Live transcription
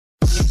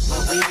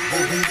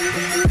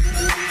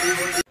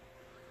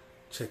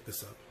Check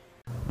this out.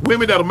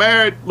 Women that are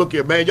married, look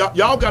here, man,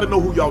 y'all got to know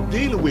who y'all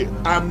dealing with.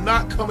 I'm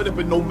not coming up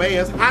in no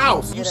man's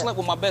house. You slept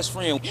with my best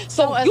friend.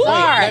 So you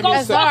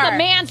go fuck a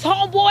man's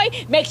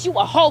homeboy makes you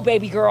a hoe,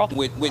 baby girl.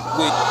 When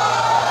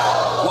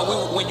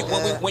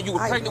you were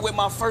pregnant with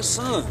my first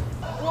son.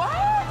 What?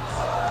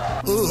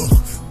 Ugh,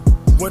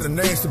 what a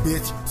nasty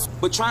bitch.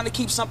 But trying to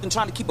keep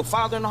a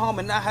father in the home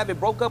and not have it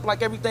broke up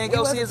like everything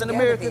else is in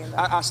America.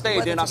 I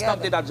stayed there and I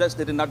stopped it,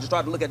 digested it, and I just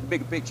tried to look at the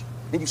bigger picture.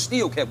 And you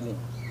still kept going.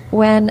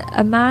 When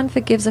a man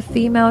forgives a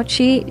female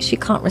cheat, she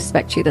can't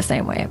respect you the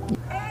same way.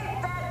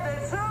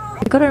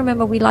 You've got to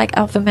remember, we like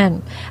alpha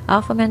men.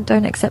 Alpha men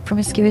don't accept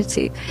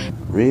promiscuity.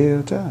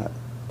 Real time.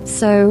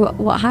 So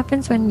what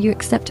happens when you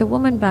accept a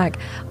woman back?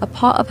 A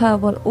part of her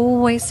will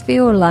always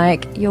feel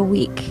like you're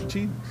weak.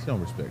 She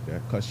don't respect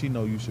that because she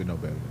know you should know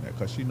better than that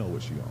because she know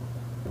what she on.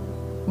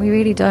 We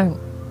really don't.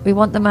 We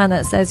want the man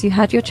that says, you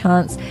had your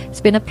chance,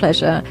 it's been a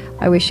pleasure,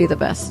 I wish you the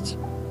best.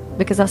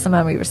 Because that's the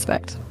man we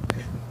respect.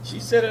 She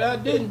said it, I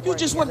didn't. You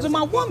just wasn't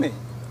my woman.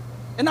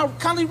 And I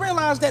kind of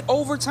realized that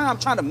over time,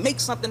 trying to make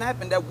something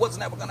happen that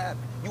wasn't ever going to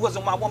happen. You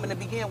wasn't my woman to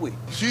begin with.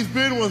 She's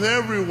been with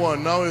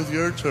everyone. Now it's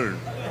your turn.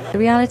 The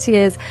reality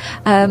is,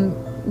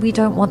 we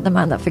don't want the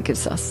man that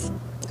forgives us.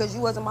 Because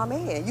you wasn't my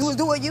man. You was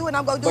doing you and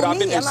I'm going to do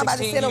me. I'm not about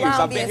to sit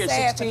around being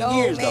sad for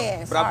no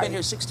man. But I've been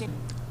here 16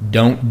 years.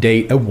 Don't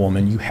date a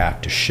woman you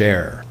have to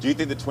share. Do you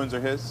think the twins are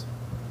his?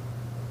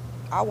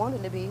 I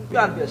wanted to be. You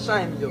gotta be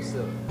ashamed of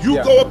yourself.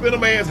 You go up in a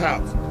man's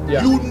house.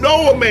 Yeah. You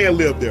know a man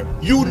lived there.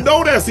 You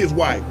know that's his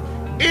wife.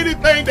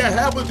 Anything that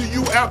happens to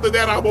you after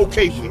that, I'm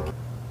okay with.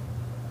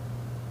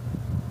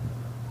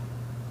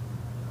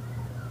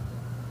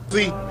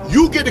 See,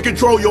 you get to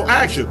control your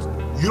actions.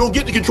 You don't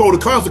get to control the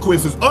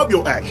consequences of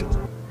your actions.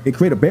 It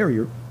create a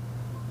barrier.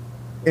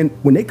 And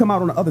when they come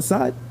out on the other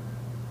side,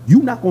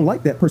 you're not going to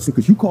like that person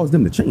because you caused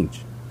them to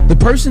change. The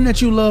person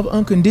that you love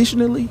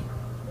unconditionally,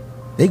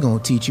 they going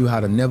to teach you how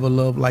to never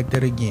love like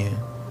that again.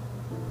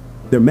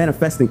 They're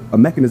manifesting a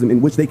mechanism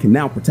in which they can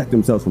now protect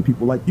themselves from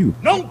people like you.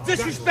 No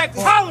disrespect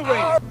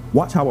tolerated.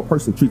 Watch how a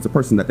person treats a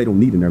person that they don't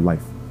need in their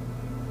life.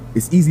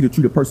 It's easy to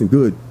treat a person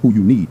good who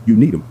you need. You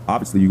need them.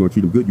 Obviously, you're going to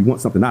treat them good. You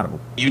want something out of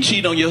them. You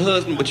cheat on your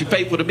husband, but you're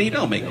faithful to me.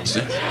 Don't make no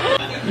sense.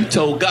 You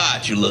told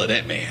God you love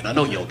that man. I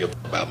know you don't give a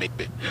fuck about me.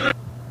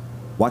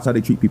 Watch how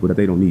they treat people that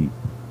they don't need.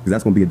 Because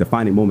that's going to be a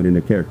defining moment in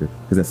their character.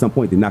 Because at some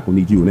point, they're not going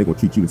to need you, and they're going to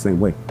treat you the same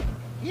way.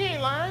 You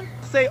ain't lying.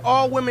 Say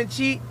all women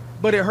cheat,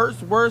 but it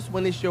hurts worse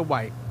when it's your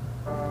wife.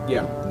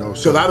 Yeah. No,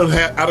 because I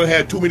done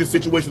had too many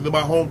situations in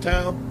my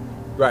hometown,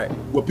 right,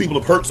 where people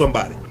have hurt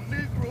somebody.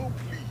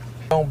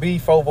 Don't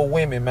beef over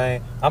women,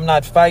 man. I'm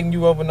not fighting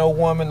you over no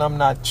woman. I'm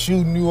not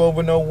shooting you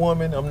over no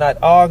woman. I'm not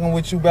arguing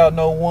with you about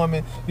no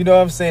woman. You know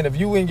what I'm saying? If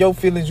you in your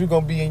feelings, you're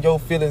going to be in your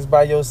feelings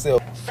by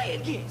yourself. Say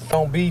it again.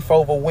 Don't beef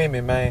over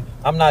women, man.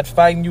 I'm not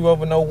fighting you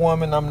over no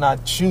woman. I'm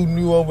not shooting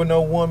you over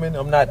no woman.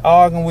 I'm not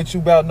arguing with you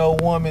about no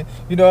woman.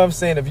 You know what I'm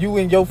saying? If you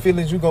in your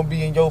feelings, you're going to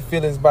be in your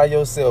feelings by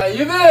yourself. You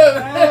feel me?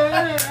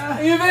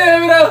 You feel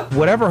me though?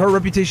 Whatever her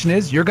reputation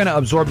is, you're going to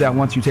absorb that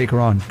once you take her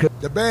on.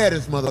 The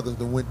baddest motherfuckers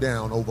that went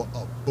down over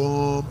a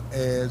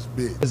bum-ass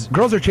bitch.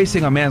 Girls are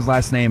chasing a man's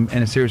last name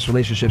in a serious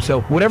relationship, so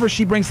whatever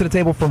she brings to the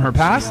table from her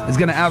past is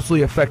going to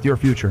absolutely affect your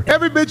future.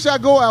 Every bitch I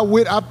go out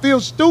with, I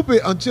feel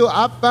stupid until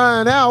I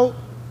find out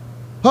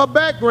her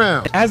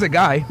background. As a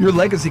guy, your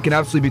legacy can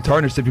absolutely be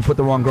tarnished if you put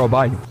the wrong girl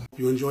by you. If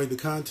you enjoyed the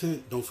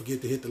content, don't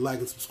forget to hit the like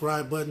and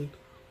subscribe button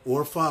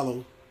or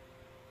follow,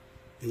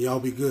 and y'all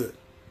be good.